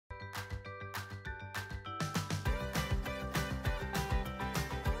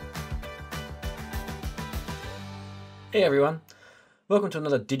Hey everyone, welcome to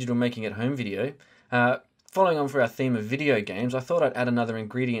another digital making at home video. Following on for our theme of video games, I thought I'd add another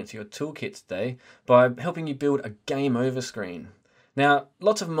ingredient to your toolkit today by helping you build a game over screen. Now,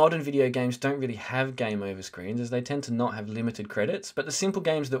 lots of modern video games don't really have game over screens as they tend to not have limited credits, but the simple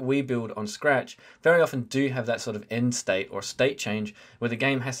games that we build on Scratch very often do have that sort of end state or state change where the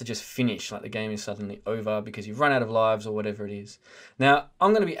game has to just finish, like the game is suddenly over because you've run out of lives or whatever it is. Now,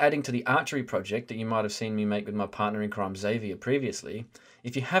 I'm going to be adding to the archery project that you might have seen me make with my partner in crime Xavier previously.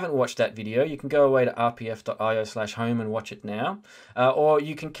 If you haven't watched that video, you can go away to rpf.io/home and watch it now. Or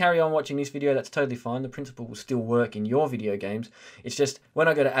you can carry on watching this video, that's totally fine. The principle will still work in your video games. It's just when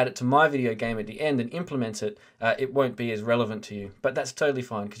I go to add it to my video game at the end and implement it, it won't be as relevant to you. But that's totally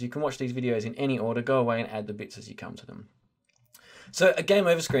fine because you can watch these videos in any order, go away and add the bits as you come to them. So a game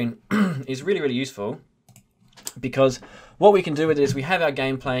over screen is really, really useful because what we can do with it is we have our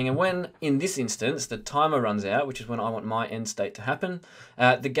game playing, and when, in this instance, the timer runs out, which is when I want my end state to happen,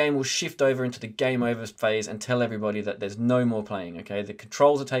 the game will shift over into the game over phase and tell everybody that there's no more playing, okay? The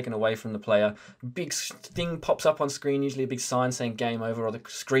controls are taken away from the player, big thing pops up on screen, usually a big sign saying game over, or the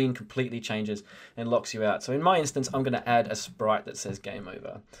screen completely changes and locks you out. So in my instance, I'm going to add a sprite that says game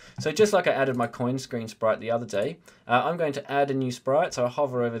over. So just like I added my coin screen sprite the other day, I'm going to add a new sprite, so I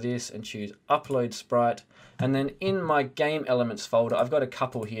hover over this and choose upload sprite. And then in my game elements folder, I've got a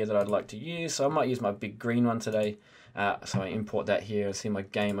couple here that I'd like to use. So I might use my big green one today. So I import that here and see my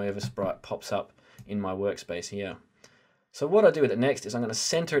game over sprite pops up in my workspace here. So what I do with it next is I'm going to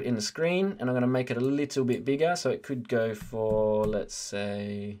center it in the screen and I'm going to make it a little bit bigger. So it could go for, let's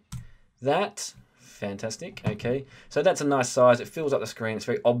say, that. Fantastic. Okay. So that's a nice size. It fills up the screen. It's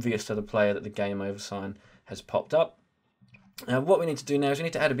very obvious to the player that the game over sign has popped up. What we need to do now is we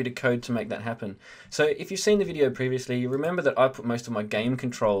need to add a bit of code to make that happen. So if you've seen the video previously, you remember that I put most of my game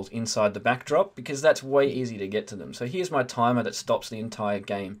controls inside the backdrop because that's way easy to get to them. So here's my timer that stops the entire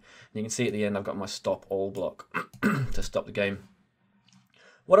game. And you can see at the end I've got my stop all block to stop the game.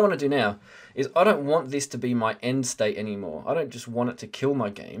 What I want to do now is I don't want this to be my end state anymore. I don't just want it to kill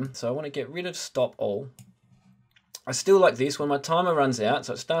my game. So I want to get rid of stop all. I still like this when my timer runs out,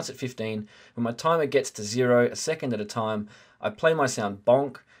 so it starts at 15. When my timer gets to 0, a second at a time, I play my sound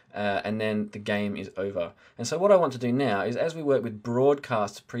bonk, and then the game is over. And so what I want to do now is, as we worked with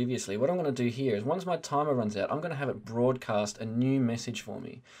broadcasts previously, what I'm going to do here is once my timer runs out, I'm going to have it broadcast a new message for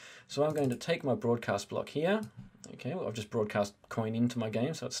me. So I'm going to take my broadcast block here. Okay, well, I've just broadcast coin into my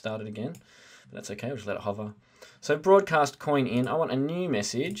game, so it started again. But that's okay, I'll just let it hover. So broadcast coin in, I want a new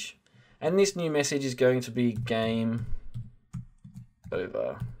message. And this new message is going to be game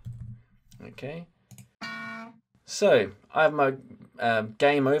over. Okay. So I have my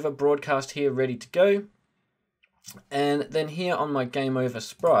game over broadcast here ready to go. And then here on my game over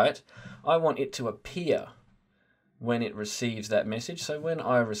sprite, I want it to appear when it receives that message. So when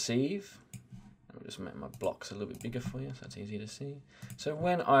I receive, I'll just make my blocks a little bit bigger for you so it's easier to see. So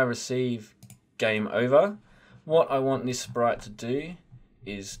when I receive game over, what I want this sprite to do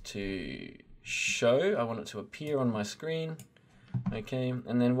is to show. I want it to appear on my screen. Okay,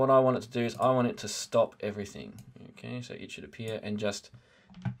 and then what I want it to do is I want it to stop everything. Okay, so it should appear and just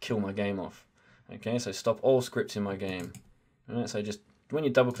kill my game off. Okay, so stop all scripts in my game. Alright, so just when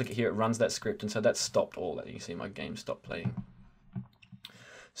you double click it here, it runs that script, and so that's stopped all that. You can see my game stopped playing.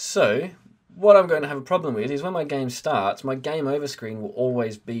 So what I'm going to have a problem with is when my game starts, my game over screen will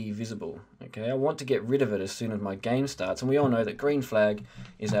always be visible. Okay, I want to get rid of it as soon as my game starts, and we all know that green flag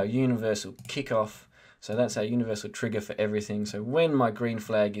is our universal kickoff. So that's our universal trigger for everything. So when my green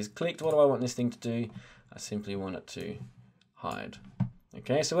flag is clicked, what do I want this thing to do? I simply want it to hide.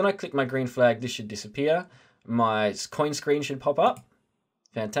 Okay, so when I click my green flag, this should disappear. My coin screen should pop up.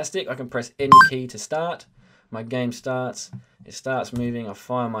 Fantastic. I can press any key to start. My game starts. It starts moving. I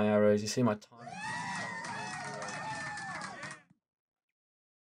fire my arrows. You see my timer.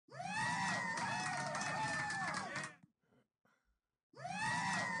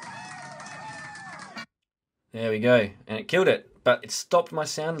 There we go, and it killed it, but it stopped my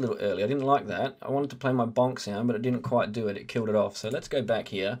sound a little early. I didn't like that. I wanted to play my bonk sound, but it didn't quite do it. It killed it off. So let's go back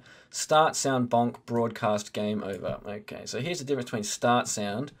here. Start sound bonk, broadcast game over. Okay, so here's the difference between start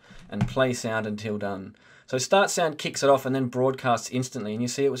sound and play sound until done. So start sound kicks it off and then broadcasts instantly, and you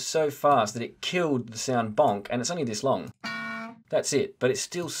see it was so fast that it killed the sound bonk, and it's only this long. That's it, but it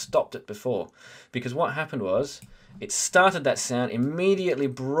still stopped it before, because what happened was, it started that sound, immediately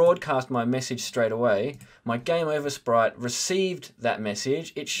broadcast my message straight away. My game over sprite received that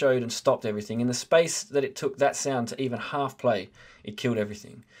message, it showed and stopped everything. In the space that it took that sound to even half play, it killed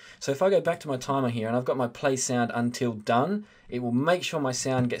everything. So if I go back to my timer here and I've got my play sound until done, it will make sure my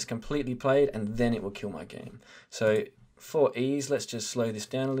sound gets completely played and then it will kill my game. So For ease, let's just slow this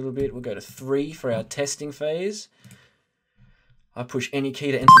down a little bit. We'll go to 3 for our testing phase. I push any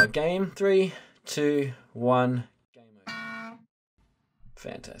key to enter my game. 3, 2, 1, game over.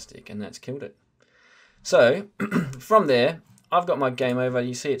 Fantastic, and that's killed it. So, from there, I've got my game over.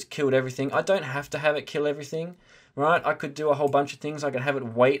 You see it's killed everything. I don't have to have it kill everything, right? I could do a whole bunch of things. I could have it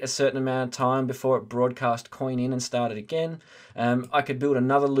wait a certain amount of time before it broadcast coin in and start it again. I could build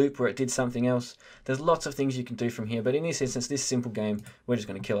another loop where it did something else. There's lots of things you can do from here, but in this instance, this simple game, we're just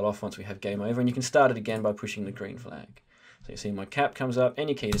going to kill it off once we have game over, and you can start it again by pushing the green flag. So you see my cap comes up,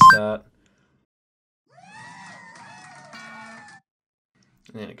 any key to start.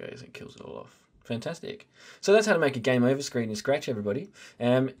 And then it goes and kills it all off. Fantastic. So that's how to make a game over screen in Scratch, everybody.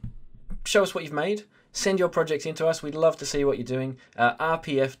 Show us what you've made. Send your projects into us. We'd love to see what you're doing.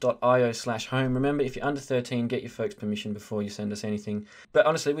 rpf.io/home. Remember, if you're under 13, get your folks' permission before you send us anything. But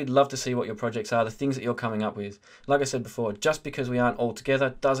honestly, we'd love to see what your projects are, the things that you're coming up with. Like I said before, just because we aren't all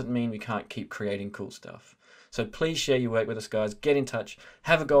together doesn't mean we can't keep creating cool stuff. So please share your work with us, guys. Get in touch.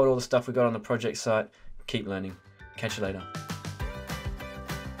 Have a go at all the stuff we got on the project site. Keep learning. Catch you later.